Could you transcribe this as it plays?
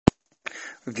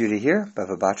Review here,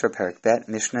 Bava Batra, Perek Bet,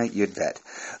 Mishnah Yud Bet.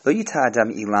 Lo yita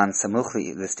adam ilan samuch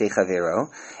l'stei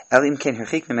chavero, el im ken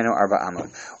herchik mimeno arba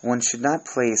amot. One should not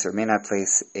place or may not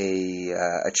place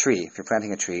a tree, if you're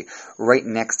planting a tree, right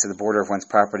next to the border of one's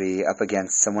property up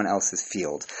against someone else's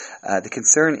field. The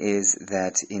concern is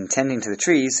that in tending to the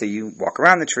tree, so you walk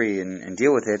around the tree and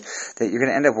deal with it, that you're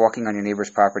going to end up walking on your neighbor's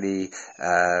property,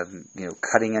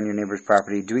 cutting on your neighbor's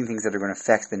property, doing things that are going to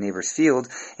affect the neighbor's field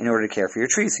in order to care for your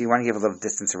tree, so you want to give a little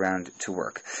distance around to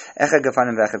work.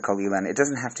 It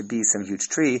doesn't have to be some huge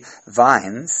tree.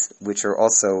 Vines, which are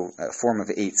also a form of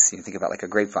eights, you think about like a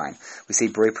grapevine. We say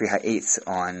borei pri ha'eitz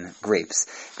on grapes,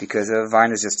 because a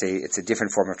vine is just it's a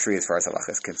different form of tree as far as halacha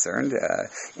is concerned.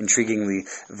 Intriguingly,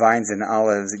 vines and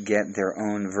olives get their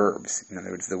own verbs. In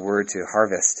other words, the word to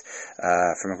harvest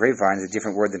from a grapevine is a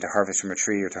different word than to harvest from a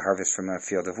tree or to harvest from a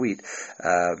field of wheat.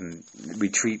 We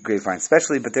treat grapevines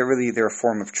specially, but they're a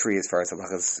form of tree as far as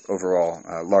halacha is overall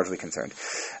largely concerned.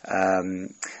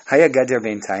 Haya gader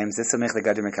bein times,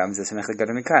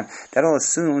 that all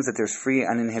assumes that there's free,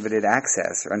 uninhibited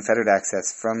access or unfettered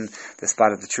access from the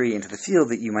spot of the tree into the field,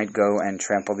 that you might go and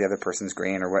trample the other person's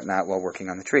grain or whatnot while working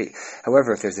on the tree.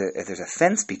 However, if there's a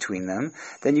fence between them,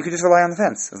 then you can just rely on the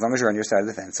fence as long as you're on your side of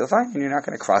the fence. So fine, and you're not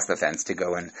going to cross the fence to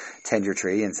go and tend your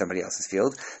tree in somebody else's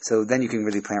field. So then you can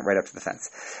really plant right up to the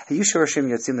fence.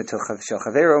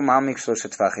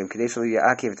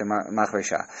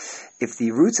 If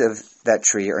the roots of that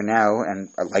tree are now, and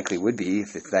are likely would be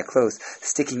if it's that close,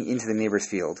 sticking into the neighbor's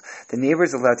field, the neighbor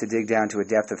is allowed to dig down to a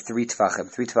depth of 3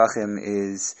 tvachim. 3 tvachim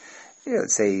is,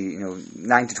 let's say,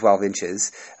 9 to 12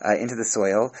 inches into the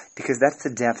soil, because that's the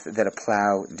depth that a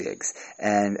plow digs.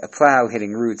 And a plow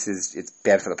hitting roots it's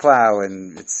bad for the plow,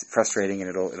 and it's frustrating, and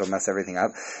it'll mess everything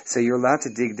up. So you're allowed to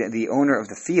dig. The owner of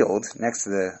the field, next to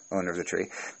the owner of the tree,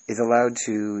 is allowed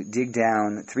to dig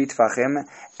down 3 tvachim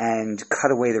and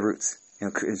cut away the roots.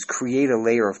 Create a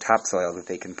layer of topsoil that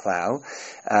they can plow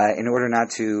in order not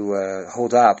to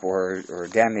hold up or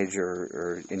damage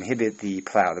or inhibit the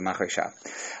plow, the machresha.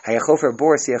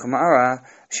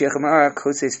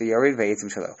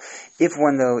 If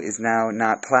one, though, is now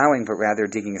not plowing but rather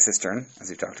digging a cistern,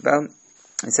 as we talked about,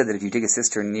 I said that if you dig a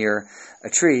cistern near a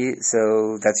tree,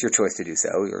 so that's your choice to do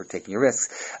so, you're taking your risks,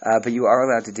 but you are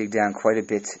allowed to dig down quite a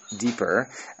bit deeper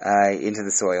into the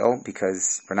soil,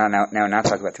 because we're not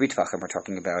talking about 3 tvachim, we're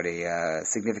talking about a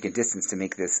significant distance to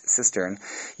make this cistern.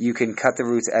 You can cut the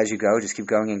roots as you go, just keep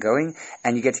going and going,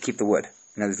 and you get to keep the wood.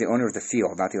 In other words, the owner of the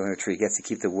field, not the owner of the tree, gets to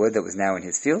keep the wood that was now in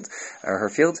his field, or her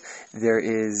field.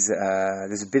 There's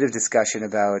a bit of discussion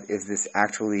about, is this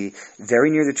actually very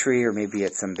near the tree or maybe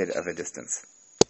at some bit of a distance.